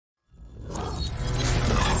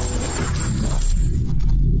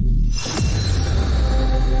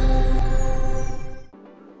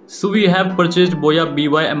So we have purchased BOYA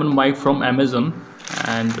BY mic from Amazon,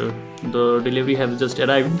 and the delivery has just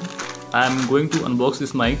arrived. I am going to unbox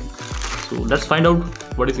this mic. So let's find out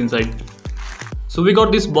what is inside. So we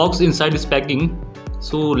got this box inside this packing.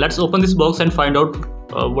 So let's open this box and find out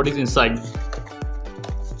what is inside.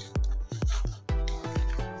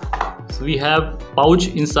 So we have pouch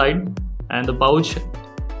inside, and the pouch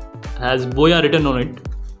has BOYA written on it.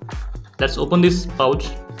 Let's open this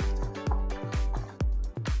pouch.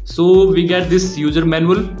 So we get this user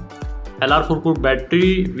manual, LR44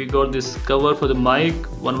 battery, we got this cover for the mic,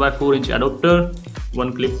 1x4 adapter,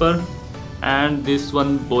 one clipper, and this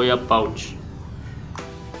one BOYA pouch.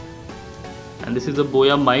 And this is the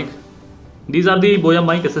BOYA mic. These are the BOYA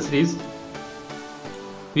mic accessories.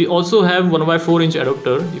 We also have 1x4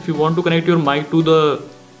 adapter. If you want to connect your mic to the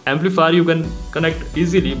amplifier, you can connect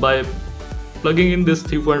easily by plugging in this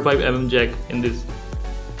 3.5mm jack in this.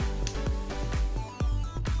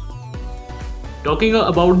 Talking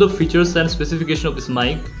about the features and specification of this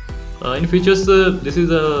mic. In features, this is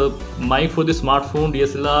a mic for the smartphone,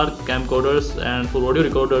 DSLR, camcorders, and for audio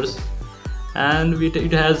recorders. And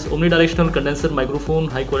it has omnidirectional condenser microphone.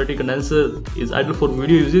 High quality condenser is ideal for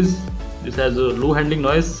video uses. This has a low handling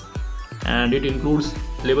noise, and it includes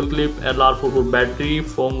label clip, LR44 battery,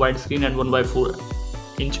 foam windscreen, and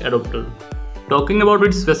 1x4 adapter. Talking about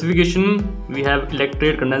its specification, we have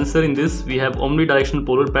electret condenser in this. We have omnidirectional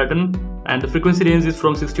polar pattern, and the frequency range is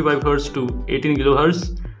from 65 Hz to 18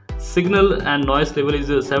 kHz. Signal and noise level is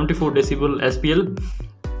 74 decibel SPL,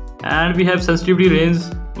 and we have sensitivity range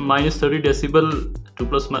minus 30 decibel to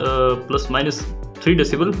plus minus 3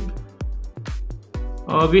 decibel.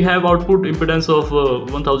 We have output impedance of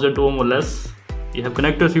 1000 ohm or less. We have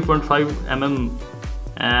connector 3.5mm,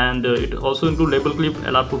 and it also includes label clip,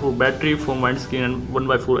 LR44 battery, foam windscreen, and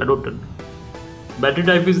 1x4 adapter. Battery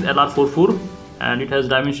type is LR44, and it has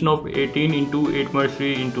dimension of 18 into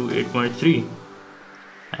 8.3 into 8.3,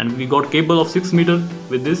 and we got cable of 6 meter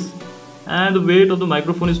with this, and the weight of the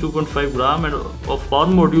microphone is 2.5 gram, and of power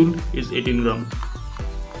module is 18 gram.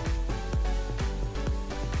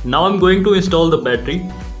 Now I'm going to install the battery.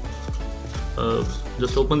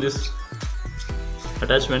 Just open this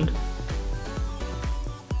attachment.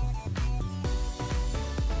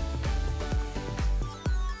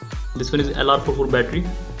 This one is LR44 battery.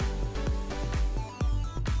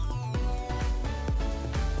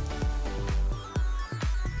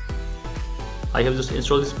 I have just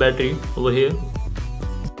installed this battery over here.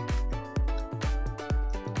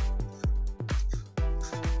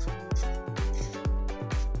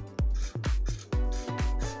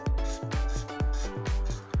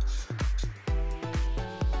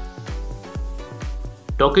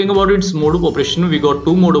 Talking about its mode of operation, we got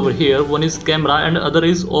two modes over here. One is camera and other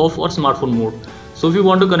is off or smartphone mode. So if you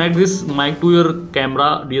want to connect this mic to your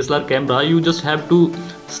camera, DSLR camera, you just have to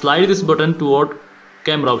slide this button toward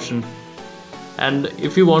camera option. And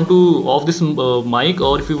if you want to off this mic,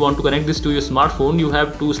 or if you want to connect this to your smartphone, you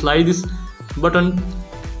have to slide this button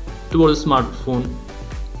towards smartphone.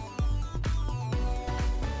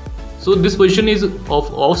 So this position is of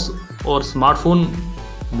off or smartphone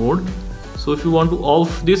mode. So if you want to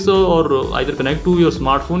off this or either connect to your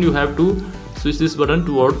smartphone, you have to switch this button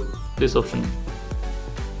toward this option.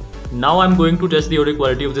 Now I'm going to test the audio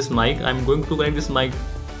quality of this mic. I'm going to connect this mic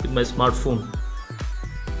with my smartphone.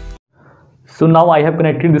 So now I have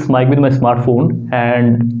connected this mic with my smartphone,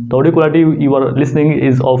 and the audio quality you are listening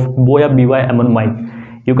is of BOYA BY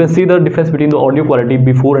mic. You can see the difference between the audio quality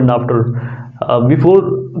before and after. Before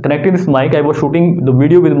connecting this mic, I was shooting the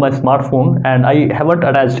video with my smartphone, and I haven't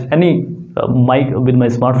attached any mic with my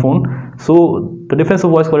smartphone, so the difference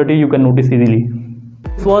of voice quality you can notice easily.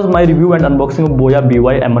 This was my review and unboxing of BOYA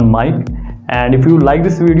BY mic, and if you like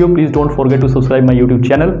this video, please don't forget to subscribe my YouTube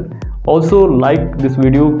channel. Also like this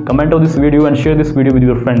video, comment on this video, and share this video with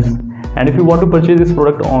your friends. And if you want to purchase this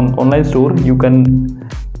product on online store, you can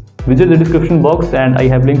visit the description box, and I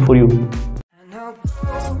have link for you.